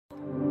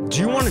Do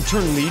you want to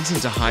turn leads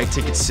into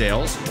high-ticket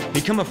sales?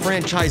 Become a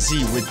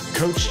franchisee with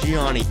Coach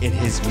Gianni in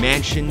his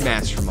Mansion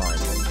Mastermind.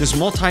 This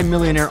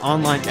multi-millionaire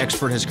online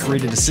expert has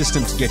created a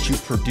system to get you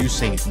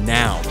producing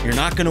now. You're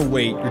not going to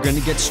wait. You're going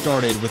to get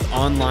started with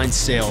online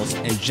sales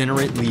and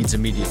generate leads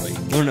immediately.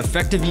 Learn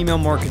effective email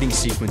marketing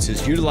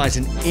sequences, utilize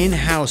an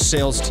in-house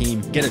sales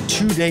team, get a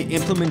 2-day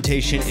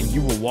implementation, and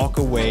you will walk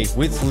away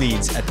with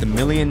leads at the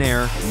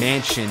Millionaire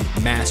Mansion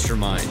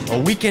Mastermind. A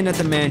weekend at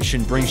the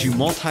Mansion brings you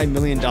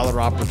multi-million-dollar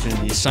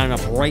opportunities. Sign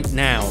up right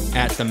now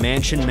at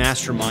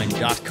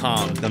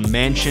themansionmastermind.com,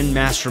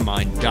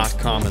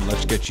 themansionmastermind.com, and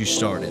let's get you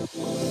started.